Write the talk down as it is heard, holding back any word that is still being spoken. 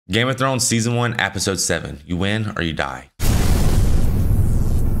Game of Thrones season 1, episode 7. You win or you die.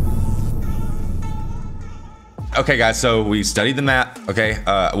 Okay, guys, so we studied the map. Okay,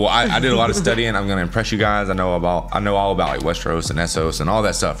 well, I did a lot of studying. I'm gonna impress you guys. I know all about like Westeros and Essos and all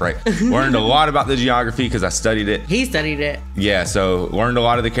that stuff, right? Learned a lot about the geography because I studied it. He studied it. Yeah, so learned a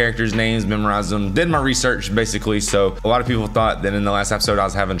lot of the characters' names, memorized them, did my research basically. So a lot of people thought that in the last episode I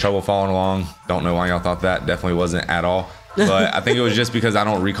was having trouble following along. Don't know why y'all thought that. Definitely wasn't at all. But I think it was just because I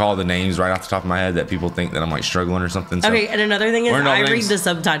don't recall the names right off the top of my head that people think that I'm like struggling or something. So okay, and another thing is I read the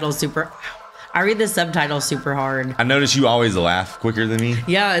subtitles super hard. I noticed you always laugh quicker than me.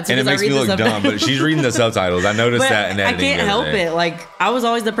 Yeah, it's and it makes me look dumb, but she's reading the subtitles. I noticed that in editing. I can't help it. Like, I was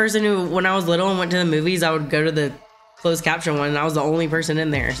always the person who, when I was little and went to the movies, I would go to the closed caption one, and I was the only person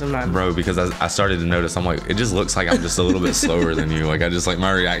in there sometimes. Bro, because I started to notice, I'm like, it just looks like I'm just a little bit slower than you. Like, I just like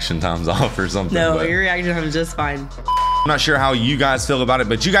my reaction time's off or something. No, your reaction time is just fine. I'm not sure how you guys feel about it,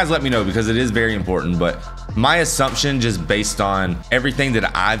 but you guys let me know because it is very important. But my assumption, just based on everything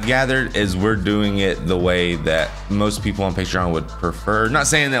that I've gathered, is we're doing it the way that most people on Patreon would prefer. Not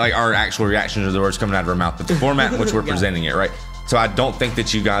saying that like our actual reactions are the words coming out of our mouth, but the format in which we're presenting it, right? So I don't think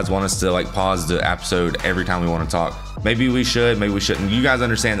that you guys want us to like pause the episode every time we want to talk. Maybe we should, maybe we shouldn't. You guys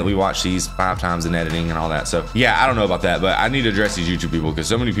understand that we watch these 5 times in editing and all that. So yeah, I don't know about that, but I need to address these YouTube people because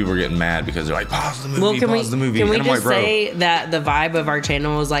so many people are getting mad because they're like, pause the movie, pause the movie. Can we just say that the vibe of our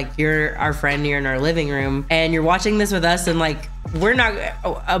channel is like, you're our friend, you're in our living room, and you're watching this with us, and like, we're not,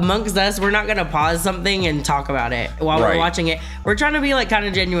 amongst us, we're not gonna pause something and talk about it while we're watching it. We're trying to be like kind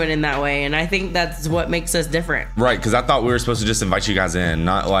of genuine in that way, and I think that's what makes us different. Right, because I thought we were supposed to just invite you guys in,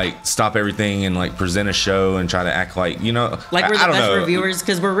 not like stop everything and like present a show and try to act like, you know, like we're the best reviewers,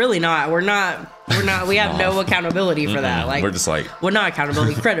 because we're really not. We're not. We have no accountability for that. Like, we're just like, well, not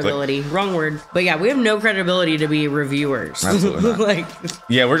accountability, credibility. Wrong word. But yeah, we have no credibility to be reviewers. Absolutely not. Like,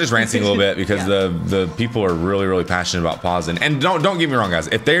 yeah, we're just ranting a little bit because the people are really passionate about pausing. And don't get me wrong, guys.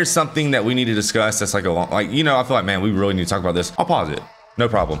 If there's something that we need to discuss, that's like a long, like, you know, I feel like, man, we really need to talk about this, I'll pause it. No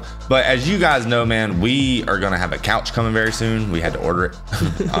problem. But as you guys know, man, we are gonna have a couch coming very soon. We had to order it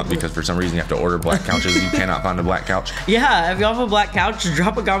because for some reason you have to order black couches. You cannot find a black couch. Yeah, if y'all have a black couch,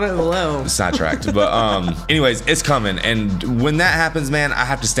 drop a comment below. Sidetracked. But anyways, it's coming. And when that happens, man, I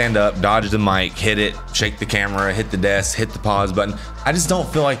have to stand up, dodge the mic, hit it, shake the camera, hit the desk, hit the pause button. I just don't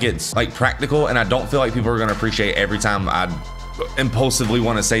feel like it's like practical, and I don't feel like people are gonna appreciate every time I impulsively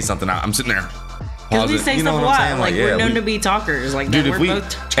want to say something. I'm sitting there. Because we say stuff a lot. Like, we're known to be talkers. Like, dude, if we're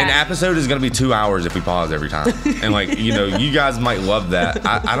both chatting. An episode is going to be 2 hours if we pause every time. And like, you know, you guys might love that.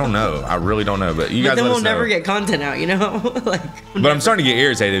 I don't know. I really don't know. But you guys let us know. But then we'll never get content out, you know? Like, but I'm starting to get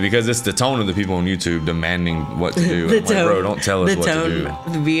irritated because it's the tone of the people on YouTube demanding what to do. I'm like, bro, don't tell us what to do. The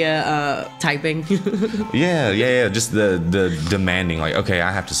tone via typing. Yeah. Just the demanding. Like, okay,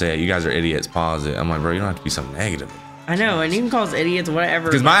 I have to say it. You guys are idiots. Pause it. I'm like, bro, you don't have to be so negative. I know, and you can call us idiots, whatever.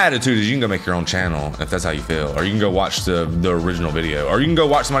 Because my attitude is you can go make your own channel if that's how you feel, or you can go watch the original video, or you can go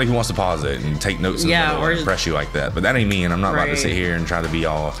watch somebody who wants to pause it and take notes in the middle and impress you like that. But that ain't me, and I'm not about to sit here and try to be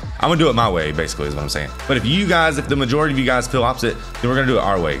all. I'm gonna do it my way, basically, is what I'm saying. But if the majority of you guys feel opposite, then we're gonna do it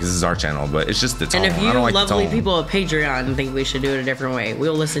our way because this is our channel. But it's just the tone. And if you lovely people at Patreon think we should do it a different way,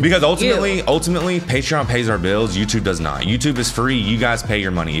 we'll listen. Because ultimately, Patreon pays our bills. YouTube does not. YouTube is free. You guys pay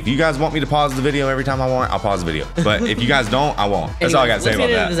your money. If you guys want me to pause the video every time I want, I'll pause the video. But if you guys don't, I won't. That's all I gotta say about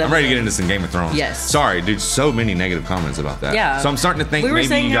that. I'm ready to get into some Game of Thrones. Yes. Sorry, dude. So many negative comments about that. Yeah. So I'm starting to think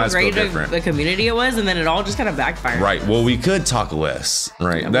maybe you guys feel different. The community it was, and then it all just kind of backfired. Right. Well, we could talk less.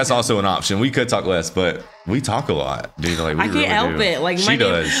 Right. Yeah, that's also an option. We could talk less, but we talk a lot, dude. Like, I can't help it. Like, she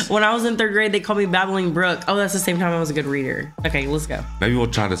does. When I was in 3rd grade, they called me Babbling Brook. Oh, that's the same time I was a good reader. Okay, let's go. Maybe we'll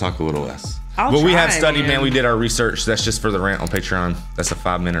try to talk a little less. But we have studied, man. We did our research. That's just for the rant on Patreon. That's a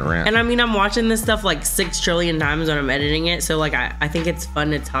 5-minute rant. And I mean, I'm watching this stuff like 6 trillion times when I'm editing it. So like, I think it's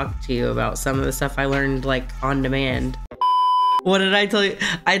fun to talk to you about some of the stuff I learned like on demand. What did I tell you?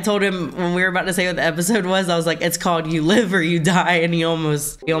 I told him when we were about to say what the episode was, I was like, it's called You Live or You Die. And he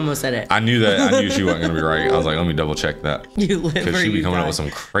almost said it. I knew that. I knew she wasn't going to be right. I was like, let me double check that. You live or you die. Because she be coming up with some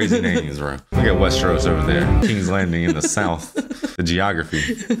crazy names, bro. Look at Westeros over there. King's Landing in the south. The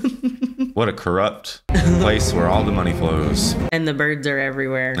geography. What a corrupt place where all the money flows. And the birds are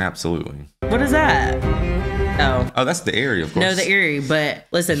everywhere. Absolutely. What is that? Oh, that's the Eyrie, of course. No, the Eyrie. But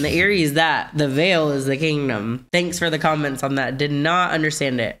listen, the Eyrie is that. The Vale is the kingdom. Thanks for the comments on that. Did not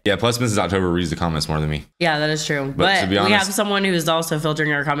understand it. Yeah, plus Mrs. October reads the comments more than me. Yeah, that is true. But to be honest, we have someone who is also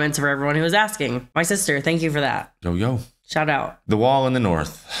filtering our comments for everyone who was asking. My sister, thank you for that. Yo. Shout out. The Wall in the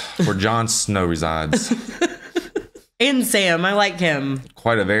north, where Jon Snow resides. And Sam, I like him.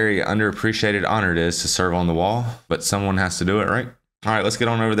 Quite a very underappreciated honor it is to serve on the Wall, but someone has to do it, right? All right, let's get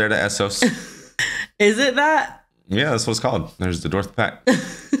on over there to Essos. Is it that? Yeah, that's what it's called. There's the Dorth pack.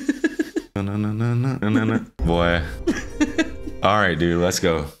 Boy. All right, dude, let's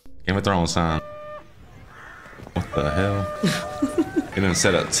go. Game of Thrones time. What the hell? They didn't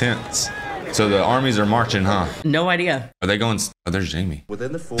set up tents. So the armies are marching, huh? No idea. Are they going? Oh, there's Jamie.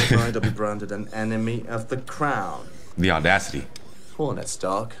 Within the fortnight, I'll be branded an enemy of the crown. The audacity. Poor Ned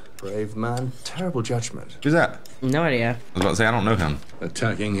Stark, brave man, terrible judgment. Who's that? No idea. I was about to say, I don't know him.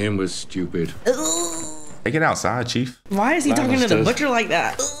 Attacking him was stupid. Take it outside, Chief. Why is he talking to the Lannisters. butcher like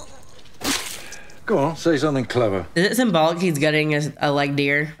that? Go on, say something clever. Is it symbolic he's gutting a leg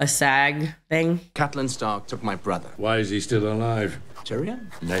deer? A sag thing? Catelyn Stark took my brother. Why is he still alive? Tyrion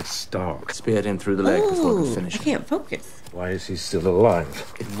Ned Stark. speared him through the leg before I could Ooh, finish I him. can't focus. Why is he still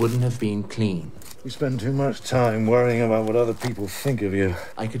alive? It wouldn't have been clean. You spend too much time worrying about what other people think of you.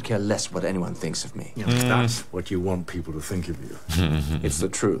 I could care less what anyone thinks of me. That's what you want people to think of you. It's the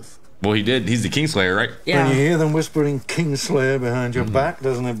truth. Well, he did. He's the Kingslayer, right? Yeah. When you hear them whispering Kingslayer behind your back,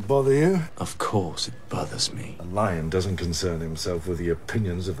 doesn't it bother you? Of course it bothers me. A lion doesn't concern himself with the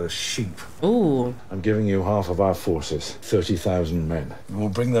opinions of the sheep. Ooh. I'm giving you half of our forces, 30,000 men. We'll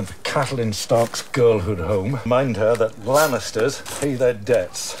bring them to Catelyn Stark's girlhood home. Mind her that Lannisters pay their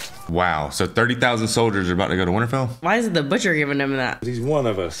debts. Wow. So 30,000 soldiers are about to go to Winterfell? Why is the butcher giving him that? He's one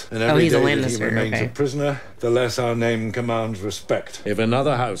of us. And Oh, every he's a day that he Lannister, remains okay. a prisoner, the less our name commands respect. If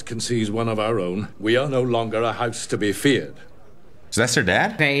another house can seize one of our own, we are no longer a house to be feared. So that's their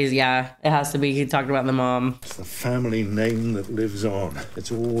dad? Okay, yeah, it has to be. He talked about the mom. It's the family name that lives on.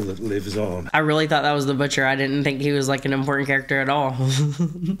 It's all that lives on. I really thought that was the butcher. I didn't think he was like an important character at all.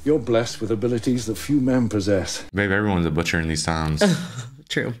 You're blessed with abilities that few men possess. Babe, everyone's a butcher in these times.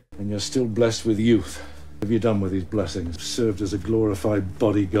 True. And you're still blessed with youth. What have you done with these blessings? Served as a glorified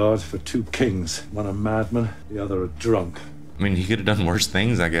bodyguard for two kings. One a madman, the other a drunk. I mean, he could have done worse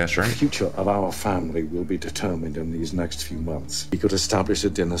things, I guess, The right? future of our family will be determined in these next few months. We could establish a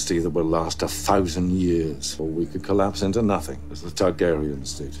dynasty that will last 1,000 years, or we could collapse into nothing, as the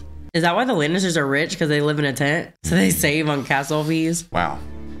Targaryens did. Is that why the Lannisters are rich? Because they live in a tent? So they save on castle fees? Wow.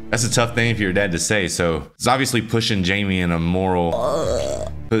 That's a tough thing for your dad to say. So it's obviously pushing Jamie in a moral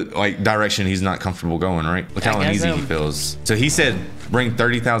like direction he's not comfortable going, right? Look how I guess uneasy so. he feels. So he said bring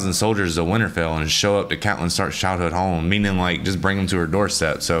 30,000 soldiers to Winterfell and show up to Catelyn Stark's childhood home, meaning like just bring them to her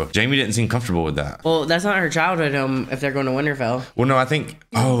doorstep. So Jamie didn't seem comfortable with that. Well, that's not her childhood home if they're going to Winterfell. Well, no, I think.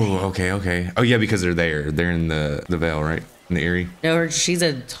 Oh, okay. Oh, yeah, because they're there. They're in the Vale, right? In the Eyrie. No, she's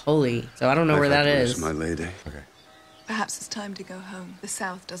a Tully, so I don't know where that is. My lady, Perhaps it's time to go home. The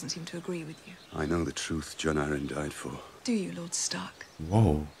South doesn't seem to agree with you. I know the truth John Arryn died for. Do you, Lord Stark?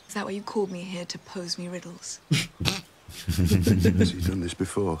 Whoa. Is that why you called me here to pose me riddles? Has he done this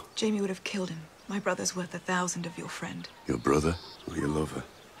before? Jamie would have killed him. My brother's worth 1,000 of your friend. Your brother or your lover?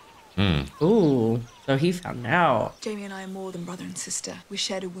 Ooh, so he found out. Jamie and I are more than brother and sister. We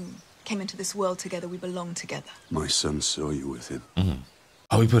shared a womb. Came into this world together. We belong together. My son saw you with him.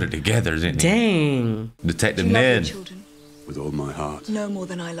 Oh, he put it together, didn't he? Dang. Detective Do you love your Ned. children? With all my heart. No more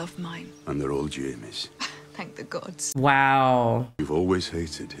than I love mine. And they're all Jamie's. Thank the gods. Wow. You've always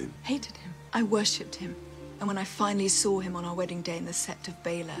hated him. Hated him. I worshipped him. And when I finally saw him on our wedding day in the Sept of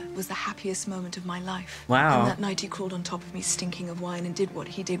Baelor, it was the happiest moment of my life. Wow. And that night he crawled on top of me stinking of wine and did what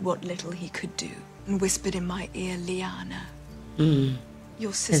little he could do. And whispered in my ear, Lyanna.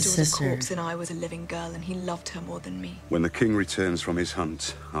 Your sister was sister. a corpse and I was a living girl and he loved her more than me. When the king returns from his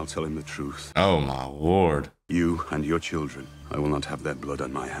hunt, I'll tell him the truth. Oh, my lord. You and your children, I will not have their blood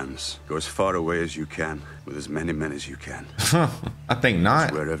on my hands. Go as far away as you can, with as many men as you can. I think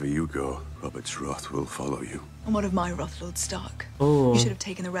not. Wherever you go, Robert's wrath will follow you. And what of my wrath, Lord Stark? Ooh. You should have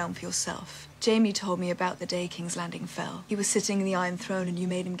taken the realm for yourself. Jamie told me about the day King's Landing fell. He was sitting in the Iron Throne and you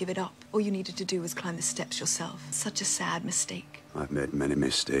made him give it up. All you needed to do was climb the steps yourself. Such a sad mistake. I've made many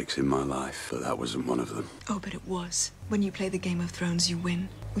mistakes in my life, but that wasn't one of them. Oh, but it was. When you play the Game of Thrones, you win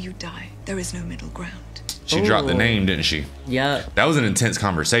or you die. There is no middle ground. She dropped the Ooh. name, didn't she? Yep. That was an intense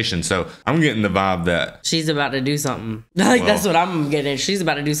conversation. So I'm getting the vibe that She's about to do something. Like, that's what I'm getting. She's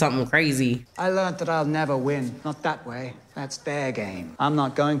about to do something crazy. I learned that I'll never win. Not that way. That's their game. I'm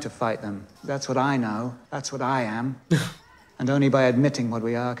not going to fight them. That's what I know. That's what I am. And only by admitting what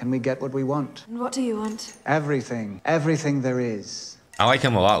we are can we get what we want. And what do you want? Everything. Everything there is. I like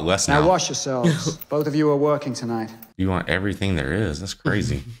him a lot less now. Now wash yourselves. Both of you are working tonight. You want everything there is. That's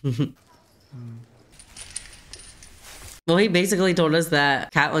crazy. Well, he basically told us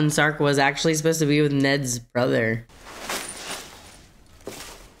that Catelyn Stark was actually supposed to be with Ned's brother.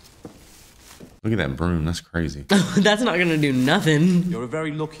 Look at that broom. That's crazy. That's not gonna do nothing. You're a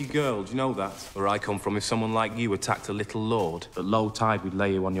very lucky girl, do you know that? Where I come from, if someone like you attacked a little lord, at low tide we'd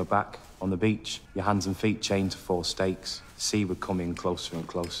lay you on your back on the beach, your hands and feet chained to 4 stakes. The sea would come in closer and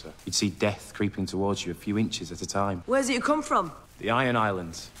closer. You'd see death creeping towards you a few inches at a time. Where's it you come from? The Iron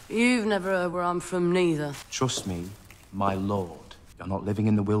Islands. You've never heard where I'm from, neither. Trust me, my lord, you're not living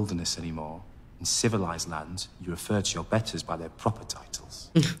in the wilderness anymore. In civilized lands, you refer to your betters by their proper titles.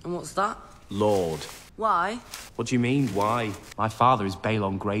 And what's that? Lord. Why? What do you mean, why? My father is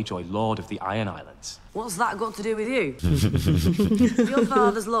Balon Greyjoy, Lord of the Iron Islands. What's that got to do with you? If your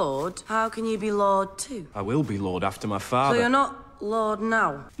father's lord, how can you be lord too? I will be lord after my father. So you're not lord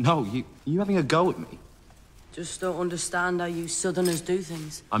now? No, you having a go at me? Just don't understand how you southerners do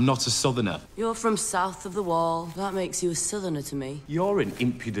things. I'm not a southerner. You're from south of the wall. That makes you a southerner to me. You're an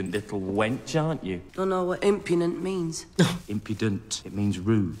impudent little wench, aren't you? Don't know what impudent means. Impudent. It means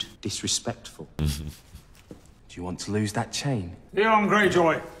rude, disrespectful. Do you want to lose that chain? Leon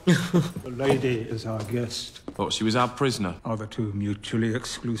Greyjoy. The lady is our guest. Thought she was our prisoner. Are the two mutually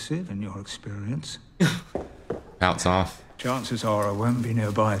exclusive in your experience? Bounce off. Chances are I won't be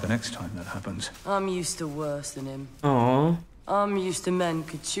nearby the next time that happens. I'm used to worse than him. Aww. I'm used to men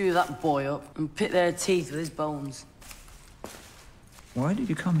could chew that boy up and pick their teeth with his bones. Why did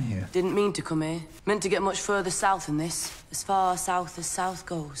you come here? Didn't mean to come here. Meant to get much further south than this. As far south as south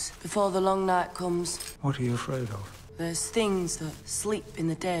goes. Before the long night comes. What are you afraid of? There's things that sleep in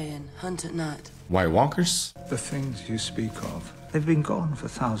the day and hunt at night. White Walkers? The things you speak of. They've been gone for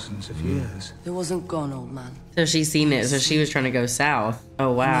thousands of years. It wasn't gone, old man. So she's seen it, so she was trying to go south.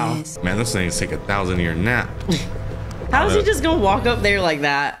 Oh, wow. Yes. Man, those things take a 1,000-year nap. How is he just gonna walk up there like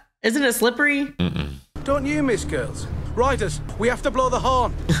that? Isn't it slippery? Don't you miss girls? Riders, we have to blow the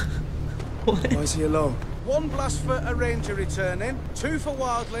horn. What? Why is he alone? 1 blast for a ranger returning, 2 for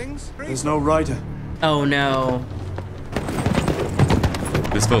wildlings. There's no rider. Oh, no.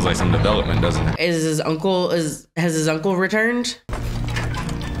 This feels like some development, doesn't it? Has his uncle returned?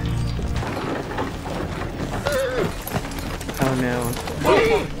 Oh no.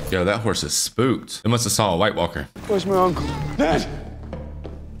 Yo, that horse is spooked. It must have saw a White Walker. Where's my uncle? Ned!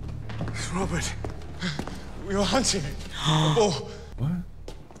 It's Robert. We were hunting. Oh. What?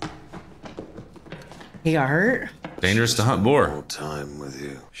 He got hurt? Dangerous to hunt boar. More time with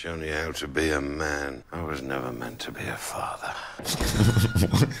you. Shown you how to be a man. I was never meant to be a father.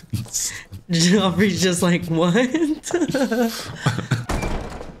 Joffrey's just like, what?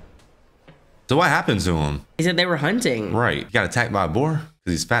 So what happened to him? He said they were hunting. Right. He got attacked by a boar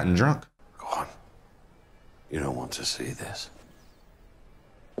because he's fat and drunk. Go on. You don't want to see this.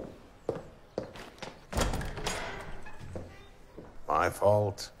 My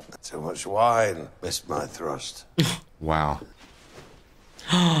fault. Too much wine. Missed my thrust. Wow.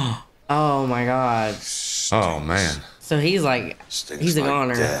 Oh my god. Oh man. So he's like, Stinks he's a like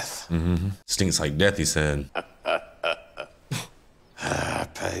goner. death. Stinks like death, he said. I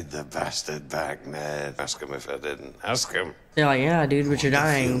paid the bastard back, Ned. Ask him if I didn't. Ask him. They're like, yeah, dude, but you're The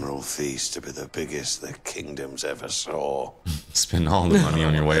dying. funeral feast to be the biggest the kingdoms ever saw. Spend all the money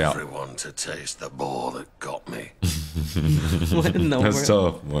on your way out. Everyone to taste the boar that got me. What in the That's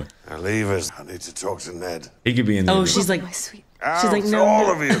world? tough, boy. Now leave us. I need to talk to Ned. He could be in there. Oh, she's like, My sweet. she's like, Out, no.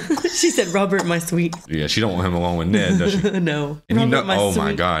 all of you. She said, Robert, my sweet. Yeah, she don't want him along with Ned, does she? No. And you know, Robert, oh my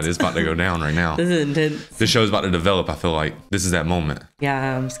sweet. God, it's about to go down right now. This is intense. This show's about to develop. I feel like this is that moment.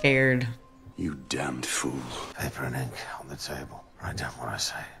 Yeah, I'm scared. You damned fool. Paper and ink on the table. Write down what I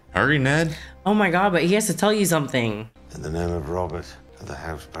say. Hurry, Ned. Oh my god, but he has to tell you something. In the name of Robert, of the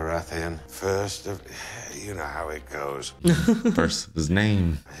House Baratheon, first of... You know how it goes. First, his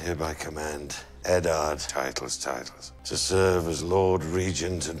name. I hereby command Eddard, titles, to serve as Lord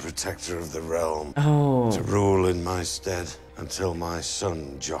Regent and Protector of the Realm. Oh. To rule in my stead until my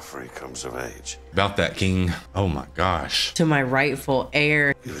son Joffrey comes of age. About that, King. Oh my gosh. To my rightful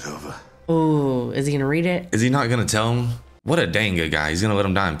heir. Give it over. Ooh, is he gonna read it? Is he not gonna tell him? What a dang good guy. He's gonna let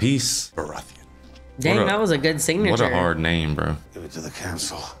him die in peace. Baratheon. Dang, that was a good signature. What a hard name, bro. Give it to the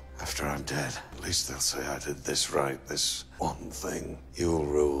council after I'm dead. At least they'll say I did this right, this one thing. You'll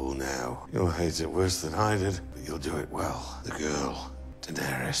rule now. You'll hate it worse than I did, but you'll do it well. The girl,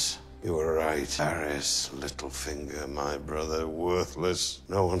 Daenerys. You were right, Varys, Littlefinger, my brother, worthless.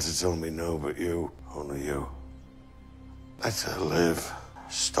 No one to tell me no but you. Only you. Let her live.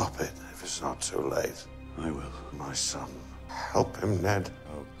 Stop it if it's not too late. I will. My son. Help him, Ned.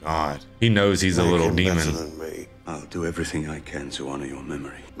 Oh God. He knows he's a Make little him demon. better than me. I'll do everything I can to honor your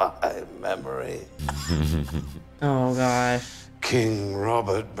memory. My memory. Oh gosh. King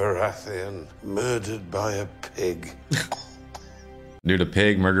Robert Baratheon, murdered by a pig. Dude, a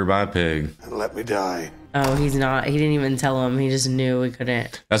pig murdered by a pig. And let me die. Oh, he's not. He didn't even tell him. He just knew he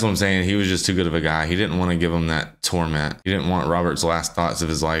couldn't. That's what I'm saying. He was just too good of a guy. He didn't want to give him that torment. He didn't want Robert's last thoughts of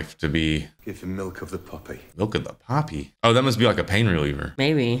his life to be... Give him milk of the poppy. Milk of the poppy? Oh, that must be like a pain reliever.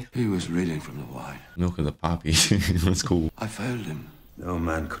 Maybe. He was reading from the wine. Milk of the poppy. That's cool. I failed him. No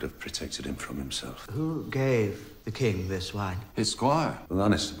man could have protected him from himself. Who gave the king this wine? His squire, the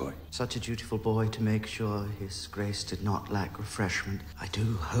Lannister boy. Such a dutiful boy to make sure his grace did not lack refreshment. I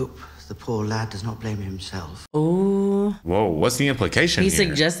do hope the poor lad does not blame himself. Ooh. Whoa, what's the implication He's here?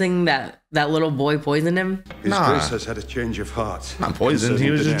 suggesting that little boy poisoned him? His grace has had a change of heart. Not poisoned,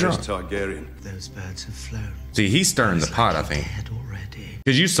 he was just drunk. Targaryen. Those birds have flown. See, he's stirring the pot, I think.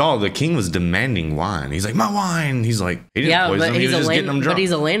 Because you saw the king was demanding wine. He's like, my wine. He's like, he didn't poison him. He was just getting him drunk. But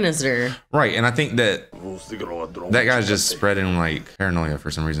he's a Lannister. Right, and I think that guy's just spreading like paranoia for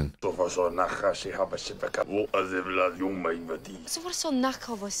some reason. So what so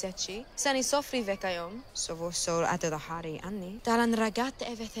naka voseci? Sani sofri vekayom. So vosor adorahari anni. Daran ragate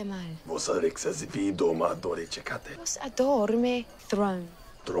evethemal. Vos adorme throne.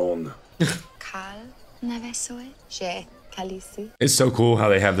 Throne. Kal navesoe. She. It's so cool how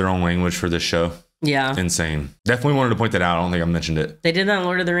they have their own language for this show. Yeah. Insane. Definitely wanted to point that out. I don't think I mentioned it. They did that in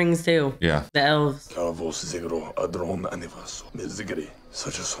Lord of the Rings too. Yeah. The elves.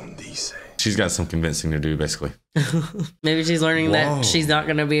 She's got some convincing to do, basically. Maybe she's learning that she's not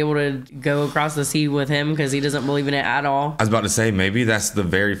going to be able to go across the sea with him because he doesn't believe in it at all. I was about to say, maybe that's the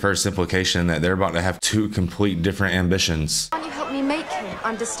very first implication that they're about to have two complete different ambitions. Can't you help me make him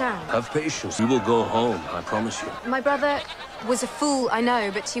understand? Have patience. We will go home, I promise you. My brother was a fool, I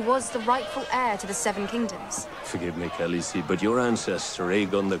know, but he was the rightful heir to the Seven Kingdoms. Forgive me, Khaleesi, but your ancestor,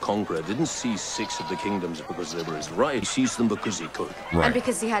 Aegon the Conqueror, didn't seize 6 of the kingdoms because they were his right. He seized them because he could. Right. And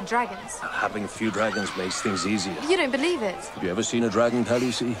because he had dragons. Having a few dragons makes things easier. You don't believe it? Have you ever seen a dragon,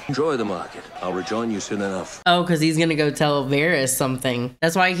 Khaleesi? Enjoy the market. I'll rejoin you soon enough. Oh, because he's going to go tell Varys something.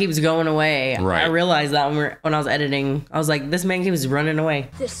 That's why he keeps going away. Right. I realized that when I was editing. I was like, this man keeps running away.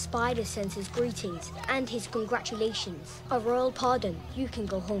 The spider sends his greetings and his congratulations. A royal pardon. You can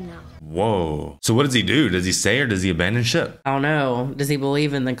go home now. Whoa. So what does he do? Does he stay or does he abandon ship? I don't know. Does he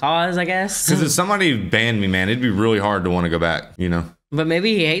believe in the cause, I guess? Because if somebody banned me, man, it'd be really hard to want to go back, you know? But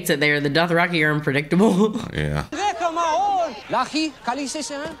maybe he hates it there. The Dothraki are unpredictable. Yeah.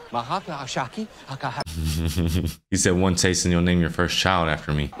 He said, one taste and you'll name your first child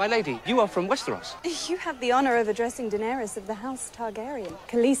after me. My lady, you are from Westeros. You have the honor of addressing Daenerys of the House Targaryen,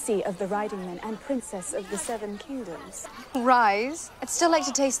 Khaleesi of the Riding Men, and Princess of the Seven Kingdoms. Rise. I'd still like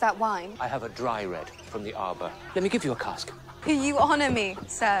to taste that wine. I have a dry red from the arbor. Let me give you a cask. You honor me,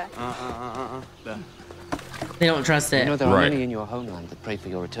 sir. There. They don't trust it. You know there are many in your homeland that pray for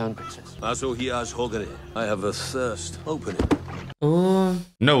your return, Princess. I have a thirst. Open it. Ooh.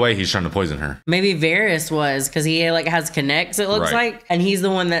 No way he's trying to poison her. Maybe Varys was, because he like has connects, it looks like. And he's the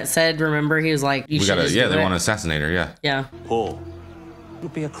one that said, remember, he was like, you should just do they it. want to assassinate her, yeah. Yeah. Paul. It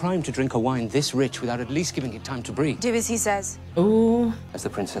would be a crime to drink a wine this rich without at least giving it time to breathe. Do as he says. Ooh. As the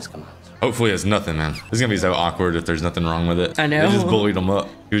princess commands. Hopefully it's nothing, man. It's gonna be so awkward if there's nothing wrong with it. I know. They just bullied him up.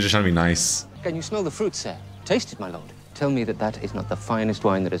 He was just trying to be nice. Can you smell the fruit, sir? Taste it, my lord. Tell me that that is not the finest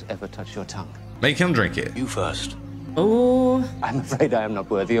wine that has ever touched your tongue. Make him drink it. You first. Ooh. I'm afraid I am not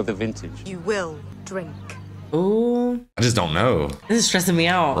worthy of the vintage. You will drink. Ooh. I just don't know. This is stressing me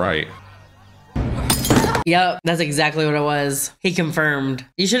out. Right. Yep, that's exactly what it was. He confirmed.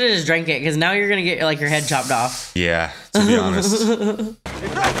 You should have just drank it, because now you're going to get like your head chopped off. Yeah, to be honest.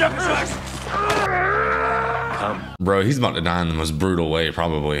 Bro, he's about to die in the most brutal way,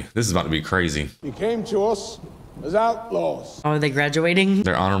 probably. This is about to be crazy. You came to us as outlaws. Oh, are they graduating?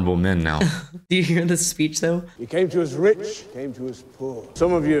 They're honorable men now. Do you hear this speech, though? You came to us rich, came to us poor.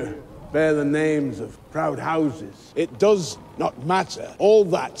 Some of you bear the names of proud houses. It does not matter. All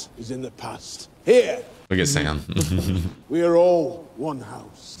that is in the past. Here. Look at Sam. We are all one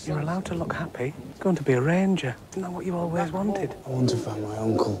house. You're allowed to look happy. It's going to be a ranger. Isn't that what you always wanted? I want to find my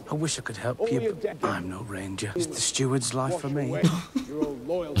uncle. I wish I could help you, but I'm no ranger. It's the steward's life for me.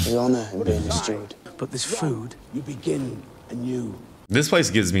 The honour in being a steward. But there's food. You begin anew. This place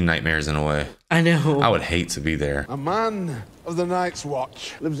gives me nightmares in a way. I know. I would hate to be there. A man of the Night's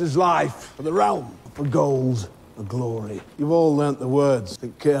Watch lives his life for the realm, for gold, for glory. You've all learnt the words.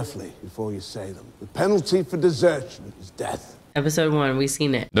 Think carefully before you say them. The penalty for desertion is death. Episode 1, we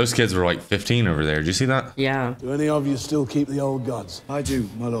seen it. Those kids were like 15 over there. Did you see that? Yeah. Do any of you still keep the old gods? I do,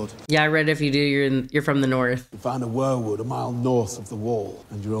 my lord. Yeah, I read if you do, you're from the north. You find a werewood a mile north of the wall,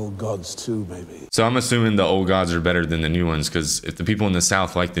 and your old gods too, maybe. So I'm assuming the old gods are better than the new ones, because if the people in the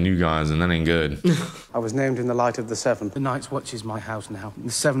south like the new gods, then that ain't good. I was named in the light of the Seven. The Night's Watch is my house now.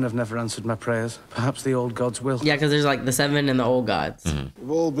 The Seven have never answered my prayers. Perhaps the old gods will. Yeah, because there's like the 7 and the old gods.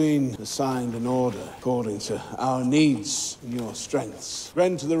 We've all been assigned an order according to our needs and your strengths.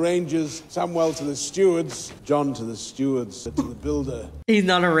 Ren to the rangers, Samuel to the stewards, John to the stewards, to the builder. He's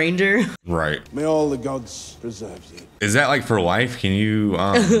not a ranger. Right. May all the gods preserve you. Is that like for life? Can you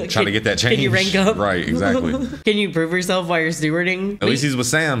try to get that change? Can you rank up? Right, exactly. Can you prove yourself while you're stewarding? At least he's with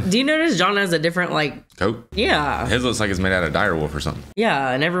Sam. Do you notice John has a different, like... Coat? Yeah. His looks like it's made out of direwolf or something. Yeah,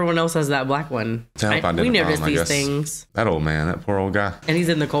 and everyone else has that black one. To help We identify noticed him, I these guess. things. That old man, that poor old guy. And he's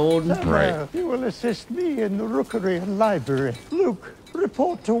in the cold. Right. You will assist me in the rookery and library. Luke,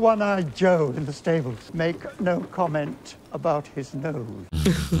 report to One-Eyed Joe in the stables. Make no comment about his nose.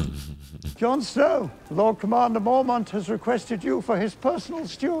 Jon Snow, Lord Commander Mormont has requested you for his personal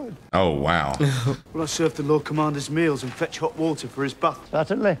steward. Oh, wow. Will I serve the Lord Commander's meals and fetch hot water for his bath?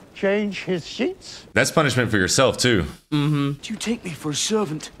 Certainly. Change his sheets. That's punishment for yourself, too. Do you take me for a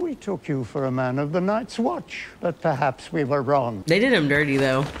servant? We took you for a man of the Night's Watch, but perhaps we were wrong. They did him dirty,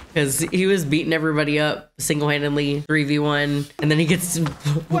 though, because he was beating everybody up single-handedly, 3v1, and then he gets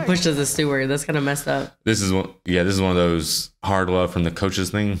pushed as a steward. That's kind of messed up. This is one of those hard love from the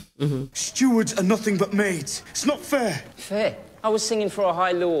coaches thing. Stewards are nothing but maids. It's not fair. Fair? I was singing for a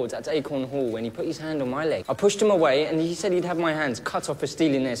high lord at Acorn Hall when he put his hand on my leg. I pushed him away and he said he'd have my hands cut off for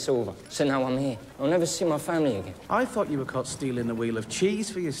stealing their silver. So now I'm here. I'll never see my family again. I thought you were caught stealing a wheel of cheese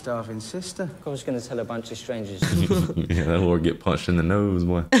for your starving sister. I was going to tell a bunch of strangers. Yeah, that lord get punched in the nose,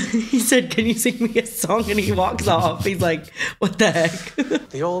 boy. He said, "Can you sing me a song?" And he walks off. He's like, what the heck?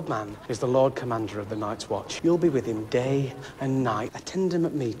 The old man is the Lord Commander of the Night's Watch. You'll be with him day and night. Attend him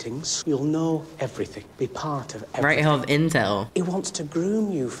at meetings. You'll know everything. Be part of everything. Right, he'll have intel. He wants to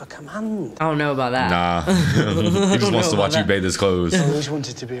groom you for command. I don't know about that. Nah. He just wants to watch you bathe his clothes. I always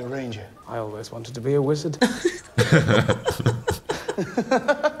wanted to be a ranger. I always wanted to be a wizard.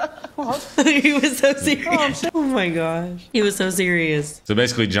 What? He was so serious. Oh my gosh. He was so serious. So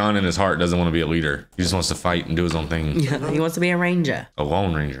basically, John in his heart doesn't want to be a leader. He just wants to fight and do his own thing. Yeah, he wants to be a ranger. A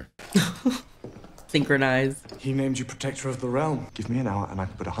lone ranger. Synchronized. He named you protector of the realm. Give me an hour and I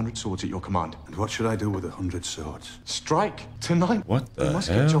can put 100 swords at your command. And what should I do with 100 swords? Strike tonight. What the We must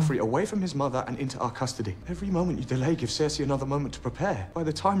hell? get Joffrey away from his mother and into our custody. Every moment you delay gives Cersei another moment to prepare. By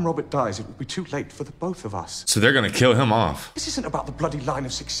the time Robert dies, it will be too late for the both of us. So they're gonna kill him off. This isn't about the bloody line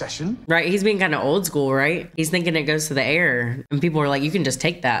of succession. Right, he's being kind of old school, right? He's thinking it goes to the heir. And people are like, you can just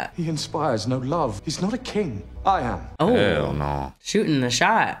take that. He inspires no love. He's not a king. I am. Oh. Hell no. Shooting the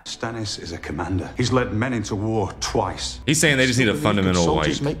shot. Stannis is a commander. He's led men into war twice. He's saying they just need a fundamental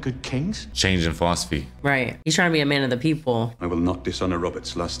Soldiers like make good kings. change in philosophy. Right. He's trying to be a man of the people. I will not dishonor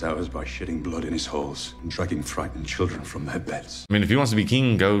Robert's last hours by shedding blood in his halls and dragging frightened children from their beds. I mean, if he wants to be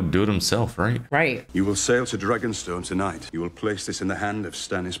king, go do it himself, right? Right. You will sail to Dragonstone tonight. You will place this in the hand of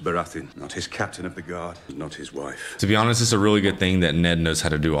Stannis Baratheon, not his captain of the guard, not his wife. To be honest, it's a really good thing that Ned knows how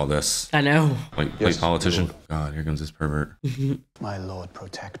to do all this. I know. Like, play politician. God, here comes this pervert. My Lord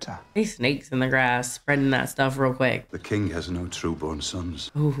Protector. These snakes in the grass, spreading that stuff real quick. The king has no true-born sons.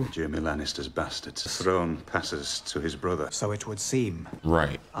 Ooh. Jaime Lannister's bastards. The throne passes to his brother. So it would seem.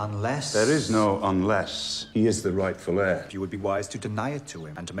 Right. Unless... There is no unless. He is the rightful heir. You would be wise to deny it to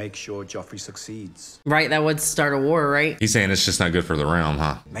him and to make sure Joffrey succeeds. Right, that would start a war, right? He's saying it's just not good for the realm,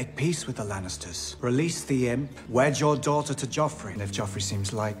 huh? Make peace with the Lannisters. Release the imp. Wed your daughter to Joffrey. And if Joffrey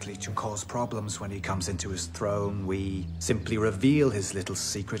seems likely to cause problems when he comes into his throne, we simply reveal his little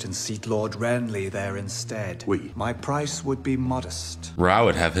secret and seat Lord Renly there instead. My price would be modest. Where I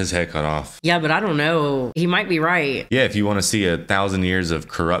would have his head cut off. Yeah, but I don't know. He might be right. Yeah, if you want to see 1,000 years of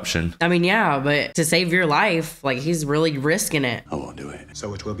corruption. I mean, yeah, but to save your life, like, he's really risking it. I won't do it.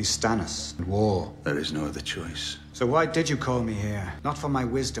 So it will be Stannis and war. There is no other choice. So why did you call me here? Not for my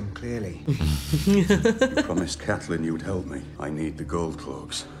wisdom, clearly. You promised Catelyn you would help me. I need the gold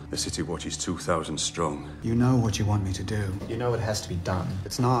cloaks. The city watch is 2,000 strong. You know what you want me to do. You know it has to be done.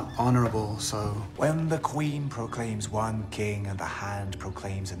 It's not honorable, so... When the Queen proclaims one king and the Hand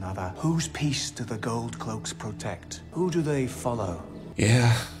proclaims another, whose peace do the gold cloaks protect? Who do they follow?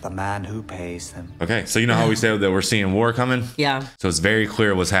 Yeah. The man who pays them. Okay, so you know how we said that we're seeing war coming? Yeah. So it's very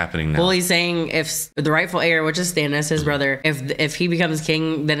clear what's happening now. Well, he's saying if the rightful heir, which is Stannis, his brother, if he becomes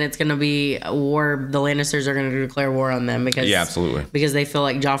king, then it's going to be a war. The Lannisters are going to declare war on them because absolutely, because they feel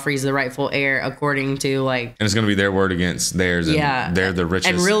like Joffrey's the rightful heir according to like, and it's going to be their word against theirs. And they're the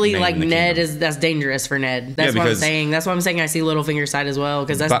richest. And really, like Ned kingdom. that's dangerous for Ned. That's what I'm saying. That's why I'm saying I see Littlefinger's side as well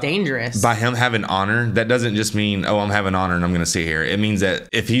because that's dangerous. By him having honor, that doesn't just mean I'm having honor and I'm going to sit here. It means that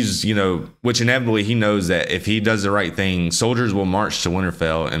if he's which inevitably he knows that if he does the right thing, soldiers will march to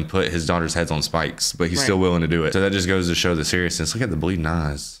Winterfell and put his daughter's heads on spikes, but he's still willing to do it. So that just goes to show the seriousness. Look at the bleeding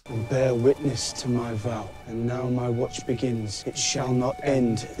eyes. And bear witness to my vow, and now my watch begins. It shall not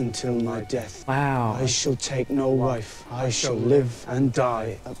end until my death. Wow. I shall take no wife. I shall live and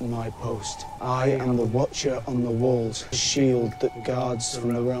die at my post. I am the watcher on the walls, a shield that guards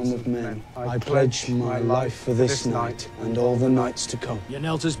from the realm of men. I pledge my life for this night and all the nights to come. You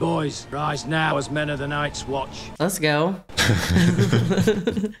Nelters boys, rise now as men of the Night's Watch. Let's go.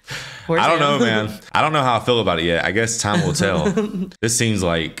 I don't know, man. I don't know how I feel about it yet. I guess time will tell. This seems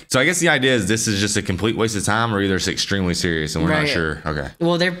like... So I guess the idea is this is just a complete waste of time, or either it's extremely serious and we're not sure. Okay.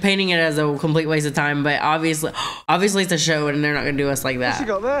 Well, they're painting it as a complete waste of time, but obviously it's a show and they're not going to do us like that. What's he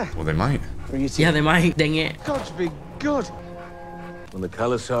got there? Well, they might. Yeah, they might. Dang it. God be good. When the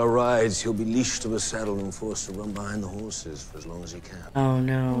Khalasar rides, he'll be leashed to a saddle and forced to run behind the horses for as long as he can. Oh,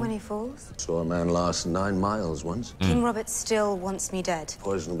 no. When he falls? Saw a man last 9 miles once. King Robert still wants me dead.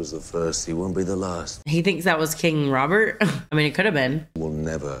 Poison was the first, he won't be the last. He thinks that was King Robert? I mean, it could have been. Will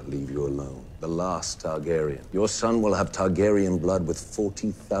never leave you alone. The last Targaryen. Your son will have Targaryen blood with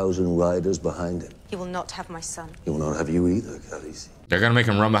 40,000 riders behind him. He will not have my son. He will not have you either, Khaleesi. They're going to make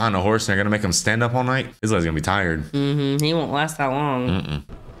him run behind a horse and they're going to make him stand up all night? His leg's going to be tired. Mm-hmm. He won't last that long.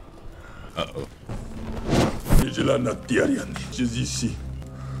 Uh-oh.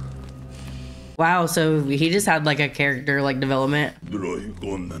 Wow, so he just had like a character like development.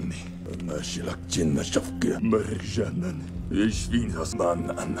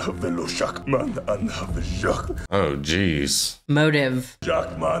 Oh, jeez. Motive.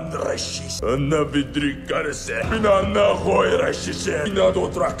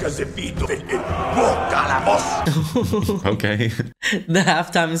 Okay. The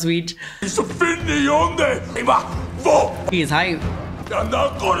halftime speech. He's hype.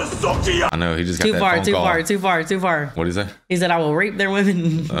 I know, he just got too that far, phone too call. far, too far, too far. What is that? He said, I will rape their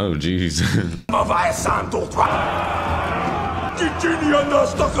women. Oh, jeez.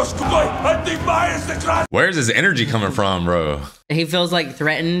 Where's his energy coming from, bro? He feels like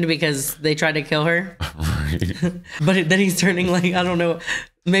threatened because they tried to kill her. Right. But then he's turning like, I don't know.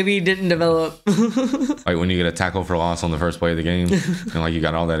 Maybe he didn't develop. Like when you get a tackle for loss on the first play of the game and like you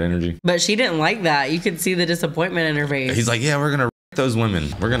got all that energy. But she didn't like that. You could see the disappointment in her face. He's like, yeah, we're going to those women.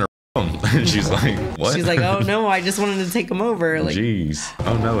 We're going to them. And she's like, what? She's like, oh no, I just wanted to take him over. Like, jeez.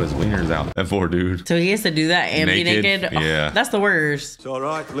 Oh no, his wiener's out. That poor dude. So he has to do that and be naked? Yeah. Oh, that's the worst. It's all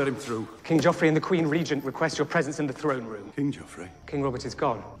right, let him through. King Joffrey and the Queen Regent request your presence in the throne room. King Joffrey? King Robert is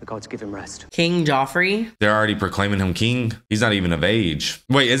gone. The gods give him rest. King Joffrey? They're already proclaiming him king. He's not even of age.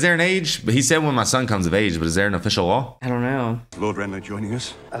 Wait, is there an age? He said when my son comes of age, but is there an official law? I don't know. Lord Renly joining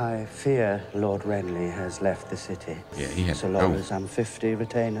us? I fear Lord Renly has left the city. Yeah, he has. So long as I'm 50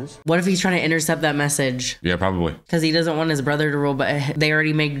 retainers. What if he's trying to intercept that message? Yeah, probably. Because he doesn't want his brother to rule, but they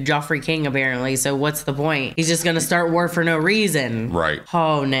already made Joffrey king, apparently. So what's the point? He's just going to start war for no reason. Right.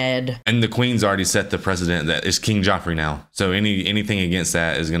 Oh, Ned. And the Queen's already set the precedent that it's King Joffrey now. So anything against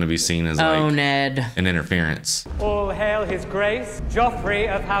that is going to be seen as like Ned. An interference. All hail his grace,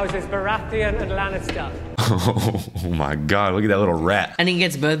 Joffrey of houses Baratheon and Lannister. Oh my God, look at that little rat. And he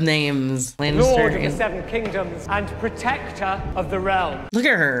gets both names. Lannister. Lord of the Seven Kingdoms and protector of the realm. Look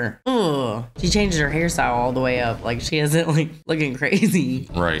at her. Ugh. She changed her hairstyle all the way up. Like she isn't like looking crazy.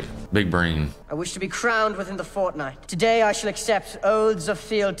 Right. Big brain. I wish to be crowned within the fortnight. Today I shall accept oaths of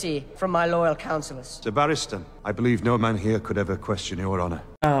fealty from my loyal counselors. Sir Barristan, I believe no man here could ever question your honor.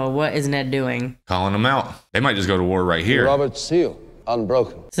 Oh, what is Ned doing? Calling them out. They might just go to war right here. Robert's seal,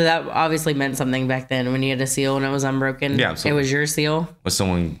 unbroken. So that obviously meant something back then when you had a seal and it was unbroken. Yeah, absolutely. It was your seal? But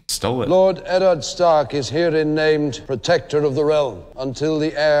someone stole it. Lord Eddard Stark is herein named Protector of the Realm until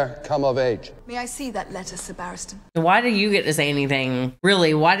the heir come of age. May I see that letter, Sir Barristan? Why do you get to say anything?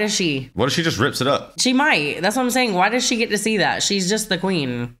 Really, why does she? What if she just rips it up? She might. That's what I'm saying. Why does she get to see that? She's just the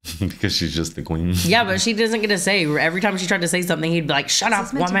queen. Because she's just the queen. Yeah, but she doesn't get to say. Every time she tried to say something, he'd be like, shut up,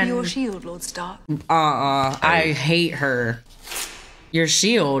 Is this meant woman. to be your shield, Lord Stark? I hate her. Your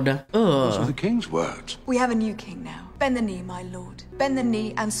shield. Ugh. Those are the king's words. We have a new king now. Bend the knee, my lord. Bend the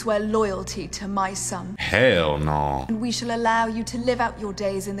knee and swear loyalty to my son. Hell no. And we shall allow you to live out your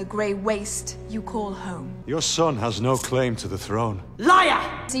days in the grey waste you call home. Your son has no claim to the throne.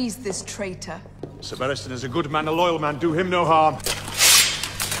 Liar! Seize this traitor. Sir Barristan is a good man, a loyal man. Do him no harm.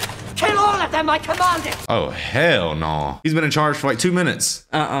 Kill all of them, I command it! Oh, hell no. He's been in charge for like 2 minutes.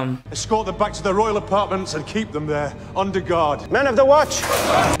 Escort them back to their royal apartments and keep them there, under guard. Men of the watch!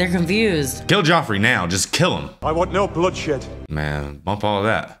 They're confused. Kill Joffrey now. Just kill him. I want no bloodshed. Man, bump all of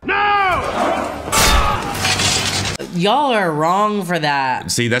that. Y'all are wrong for that.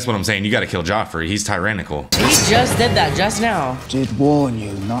 See, that's what I'm saying. You got to kill Joffrey. He's tyrannical. He just did that just now. Did warn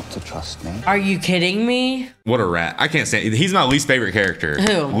you not to trust me. Are you kidding me? What a rat. I can't say. He's my least favorite character. Who?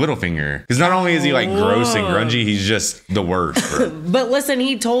 Littlefinger. Because not only is he like gross and grungy, he's just the worst. Bro. But listen,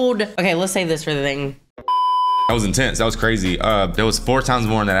 he told... Okay, let's say this for the thing. That was intense. That was crazy. There was 4 times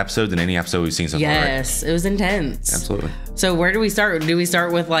more in that episode than any episode we've seen so far. Yes, it was intense. Absolutely. So where do we start? Do we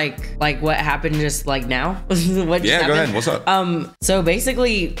start with like what happened just like now? What just happened? Go ahead. What's up? So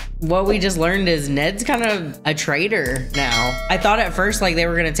basically what we just learned is Ned's kind of a traitor now. I thought at first like they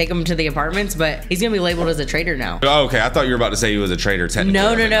were gonna take him to the apartments, but he's gonna be labeled as a traitor now. Oh, okay. I thought you were about to say he was a traitor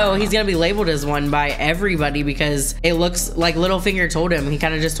technically. No. He's gonna be labeled as one by everybody because it looks like Littlefinger told him. He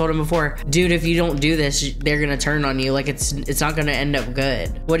kind of just told him before, dude, if you don't do this, they're gonna turn on you. Like it's not gonna end up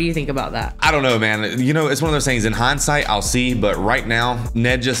good. What do you think about that? I don't know, man. You know, it's one of those things. In hindsight, I'll see, but right now,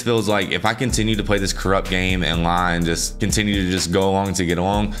 Ned just feels like if I continue to play this corrupt game and lie and just continue to just go along to get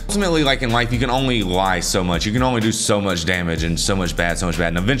along, ultimately, like in life, you can only lie so much. You can only do so much damage and so much bad,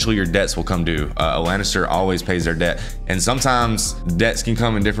 and eventually your debts will come due. A Lannister always pays their debt, and sometimes debts can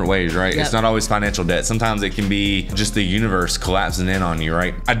come in different ways, right? Yep. It's not always financial debt. Sometimes it can be just the universe collapsing in on you,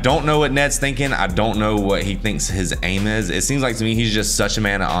 right? I don't know what Ned's thinking. I don't know what he thinks his aim is. It seems like to me he's just such a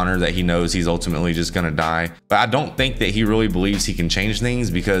man of honor that he knows he's ultimately just gonna die. But I don't think that he really believes he can change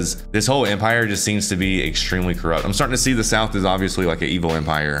things because this whole empire just seems to be extremely corrupt. I'm starting to see the South is obviously like an evil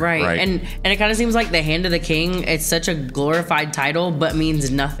empire. Right. And it kind of seems like the Hand of the King, it's such a glorified title, but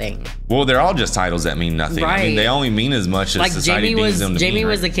means nothing. Well, they're all just titles that mean nothing. Right. I mean, they only mean as much as like society deems them to Jaime mean,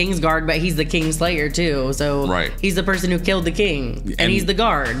 was the King's guard, but he's the King's Slayer too. So he's the person who killed the king, and he's the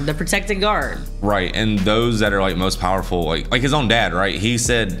guard, the protected guard. Right. And those that are like most powerful, like his own dad, right? He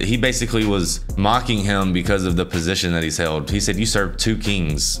said he basically was mocking him because of the position that he's held. He said, you served 2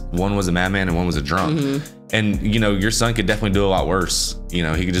 kings. One was a madman and one was a drunk. And, you know, your son could definitely do a lot worse. You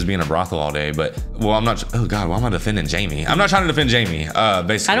know, he could just be in a brothel all day. But, well, I'm not, oh God, why am I defending Jaime? I'm not trying to defend Jaime,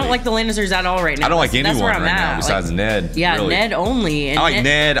 basically. I don't like the Lannisters at all right now. I don't like anyone right now besides Ned. Yeah, really. Ned only. And I like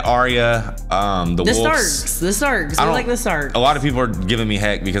Ned, Arya, the Wolves. The Starks. We like the Starks. A lot of people are giving me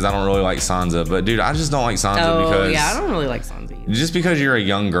heck because I don't really like Sansa. But, dude, I just don't like Sansa because... yeah, I don't really like Sansa either. Just because you're a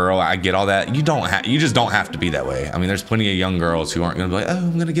young girl, I get all that. You just don't have to be that way. I mean, there's plenty of young girls who aren't going to be like, oh,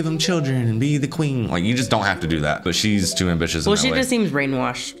 I'm going to give them children and be the queen. Like, you just don't have to do that. But she's too ambitious. Well, she just seems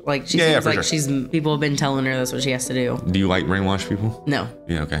brainwashed. Like she seems like people have been telling her that's what she has to do. Do you like brainwashed people? No.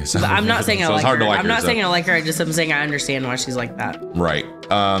 Yeah. Okay. So but I'm not saying I like her. I'm not saying I like her. I'm saying I understand why she's like that. Right.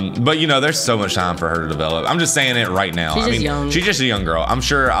 But you know, there's so much time for her to develop. I'm just saying it right now. She's just young. She's just a young girl. I'm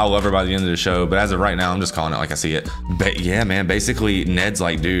sure I'll love her by the end of the show. But as of right now, I'm just calling it like I see it. But yeah, man. Basically, Ned's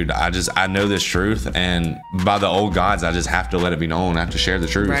like, dude, I know this truth, and by the old gods, I just have to let it be known. I have to share the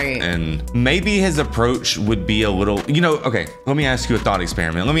truth. Right. And maybe his approach would be a little, you know. Okay, let me ask you a thought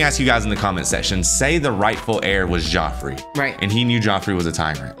experiment. Let me ask you guys in the comment section. Say the rightful heir was Joffrey. Right. And he knew Joffrey was a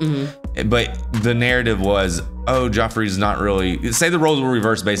tyrant. But the narrative was, oh, Joffrey's not really, say the roles were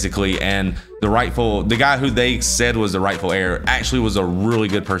reversed basically, and the guy who they said was the rightful heir actually was a really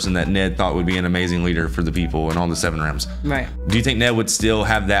good person that Ned thought would be an amazing leader for the people and all the 7 realms. Right. Do you think Ned would still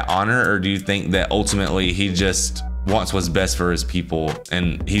have that honor, or do you think that ultimately he just wants what's best for his people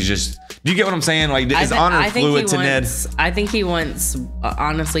and he's just, do you get what I'm saying? Like, is honor fluid to Ned? I think he wants,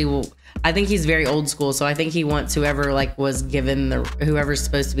 honestly, I think he's very old school, so I think he wants whoever like was given whoever's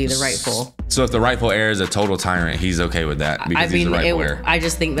supposed to be the rightful. So if the rightful heir is a total tyrant, he's okay with that because he's the rightful heir. I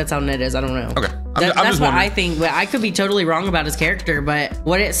just think that's how Ned is. I don't know. Okay. That's what I think, but I could be totally wrong about his character. But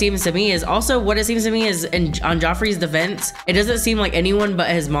what it seems to me is on Joffrey's defense, it doesn't seem like anyone but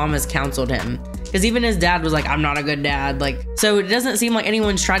his mom has counseled him. because even his dad was like, I'm not a good dad. Like, so it doesn't seem like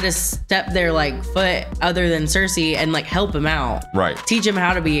anyone's tried to step their like foot other than Cersei and like help him out. Right. Teach him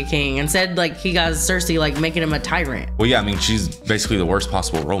how to be a king. Instead, like he got Cersei like making him a tyrant. Well, yeah, I mean, she's basically the worst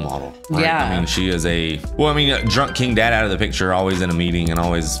possible role model. Right? Yeah. I mean, she is a drunk king dad out of the picture, always in a meeting and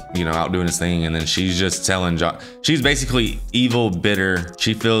always, out doing his thing. And then she's just telling she's basically evil, bitter.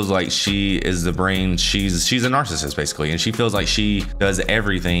 She feels like she is the brain. She's a narcissist basically. And she feels like she does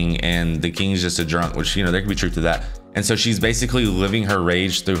everything and the king's just a drunk, which, there could be truth to that. And so she's basically living her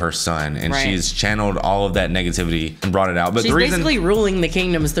rage through her son, and she's channeled all of that negativity and brought it out. But she's basically ruling the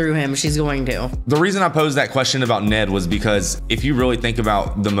kingdoms through him. She's going to. The reason I posed that question about Ned was because if you really think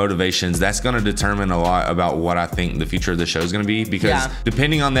about the motivations, that's going to determine a lot about what I think the future of the show is going to be. Because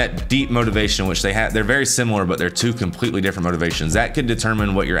depending on that deep motivation, which they have, they're very similar, but they're two completely different motivations. That could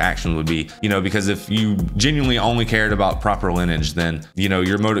determine what your action would be. Because if you genuinely only cared about proper lineage, then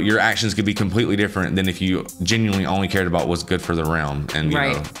your actions could be completely different than if you genuinely only cared about what's good for the realm. And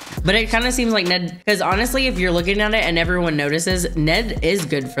but it kind of seems like Ned, because honestly, if you're looking at it and everyone notices, Ned is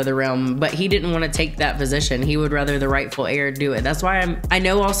good for the realm, but he didn't want to take that position. He would rather the rightful heir do it. That's why I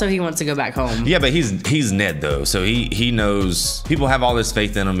know also he wants to go back home. Yeah, but he's Ned though, so he knows people have all this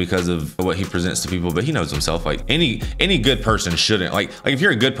faith in him because of what he presents to people, but he knows himself. Like any good person shouldn't like if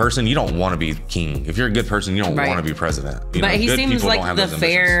you're a good person, you don't want to be king. If you're a good person, you don't want to be president. But he seems like the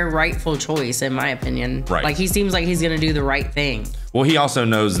fair, rightful choice, in my opinion. Right. Like he seems like he's gonna do the right thing. Well, he also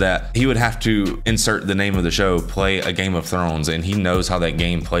knows that he would have to insert the name of the show, play a Game of Thrones, and he knows how that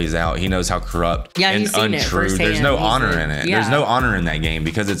game plays out. He knows how corrupt and untrue. There's no honor in it. There's no honor in that game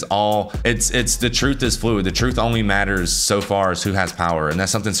because it's the truth is fluid. The truth only matters so far as who has power, and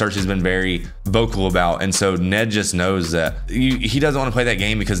that's something Cersei's been very vocal about. And so Ned just knows that he doesn't want to play that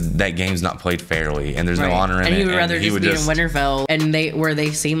game because that game's not played fairly, and there's no honor in it. And he would rather just be in Winterfell, and where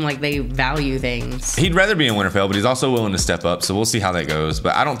they seem like they value things. He'd rather be in Winterfell, but he's also willing to step up. So we'll see how that goes,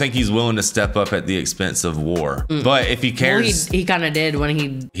 but I don't think he's willing to step up at the expense of war. But if he cares, he kind of did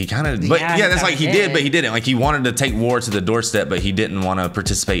when he kind of, but yeah, that's like he did, but he didn't. Like he wanted to take war to the doorstep, but he didn't want to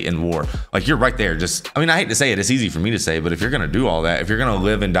participate in war. Like you're right there. I hate to say it, it's easy for me to say, but if you're gonna do all that, if you're gonna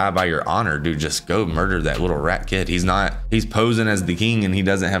live and die by your honor, dude, just go murder that little rat kid. He's posing as the king and he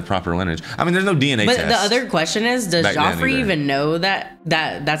doesn't have proper lineage. I mean, there's no DNA test. But the other question is, does Joffrey even know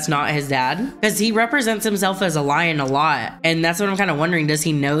that's not his dad? Because he represents himself as a lion a lot, and that's what I'm kind of wondering. Does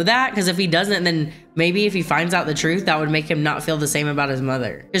he know that? Because if he doesn't, then maybe if he finds out the truth, that would make him not feel the same about his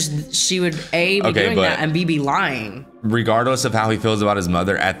mother, because she would be doing that and be lying. Regardless of how he feels about his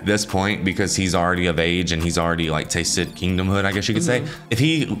mother at this point, because he's already of age and he's already like tasted kingdomhood, I guess you could say, if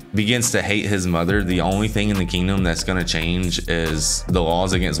he begins to hate his mother, the only thing in the kingdom that's going to change is the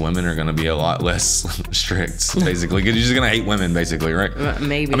laws against women are going to be a lot less strict, basically, because he's just going to hate women, basically, right?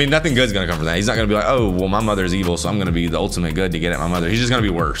 Maybe. I mean, nothing good's going to come from that. He's not going to be like, oh, well, my mother's evil, so I'm going to be the ultimate good to get at my mother. He's just going to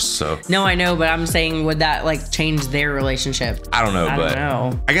be worse. So no, I know, but I'm saying, would that like change their relationship? I don't know, but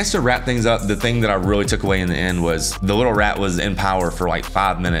I guess to wrap things up, the thing that I really took away in the end was the little rat was in power for like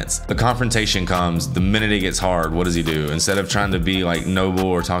 5 minutes. The confrontation comes, the minute it gets hard, what does he do? Instead of trying to be like noble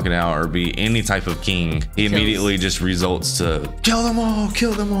or talking out or be any type of king, he immediately just results to kill them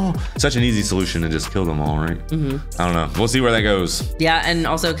all. Such an easy solution to just kill them all, right? I don't know. We'll see where that goes. Yeah, and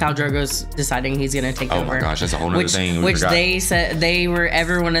also Khal Drogo's deciding he's gonna take over. Oh my gosh, that's a whole nother thing. Which they said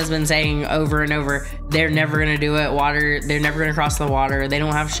everyone has been saying over and over, they're never gonna do it. They're never gonna cross the water. They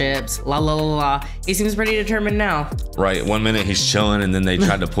don't have ships. La la la la. He seems pretty determined now. Right. 1 minute he's chilling, and then they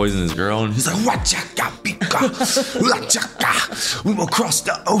tried to poison his girl, and he's like, we will cross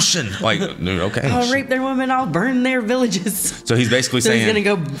the ocean. Like, dude, okay. I'll rape their women. I'll burn their villages. So he's basically saying he's gonna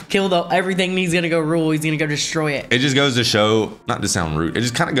go kill everything. He's gonna go rule. He's gonna go destroy it. It just goes to show, not to sound rude, it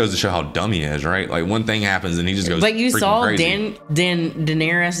just kind of goes to show how dumb he is, right? Like one thing happens and he just goes. But you saw crazy.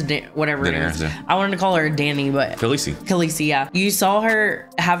 Daenerys, whatever it is. Yeah. I wanted to call her Danny, but Khaleesi, yeah. You saw her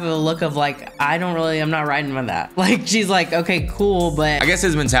have a look of like, I'm not riding with that. Like she's like, okay, cool, but I guess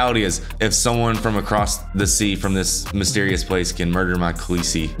his mentality is, if someone from across the sea from this mysterious place can murder my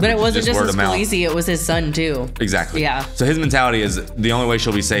Khaleesi. But it wasn't just his Khaleesi, it was his son too. Exactly. Yeah. So his mentality is, the only way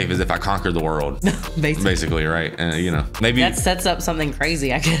she'll be safe is if I conquer the world. Basically, right? And maybe that sets up something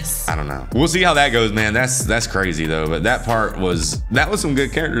crazy, I guess. I don't know. We'll see how that goes, man. That's crazy though. But that part was some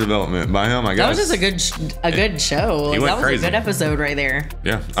good character development by him, I guess. That was just a good show. That was crazy. A good episode right there.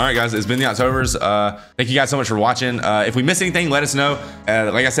 Yeah. All right, guys. It's been the Octobers. Thank you guys so much for watching. If we missed anything, let us know.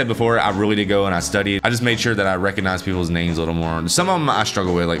 Like I said before, I really did go and I studied. I just made sure that I recognized people's names a little more. Some of them I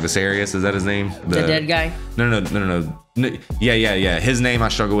struggle with, like Viserys. Is that his name? The dead guy? No. Yeah. His name I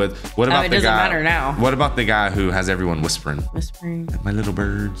struggle with. What about it the doesn't guy? matter now. What about the guy who has everyone whispering? Whispering. My little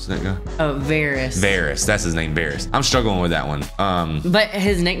birds. That guy. Oh, Varys. Varys. That's his name. Varys. I'm struggling with that one. But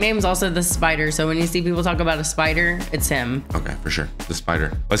his nickname's also the Spider. So when you see people talk about a spider, it's him. Okay, for sure. The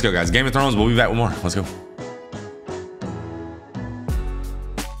Spider. Let's go, guys. Game of Thrones. We'll be back with more. Let's go.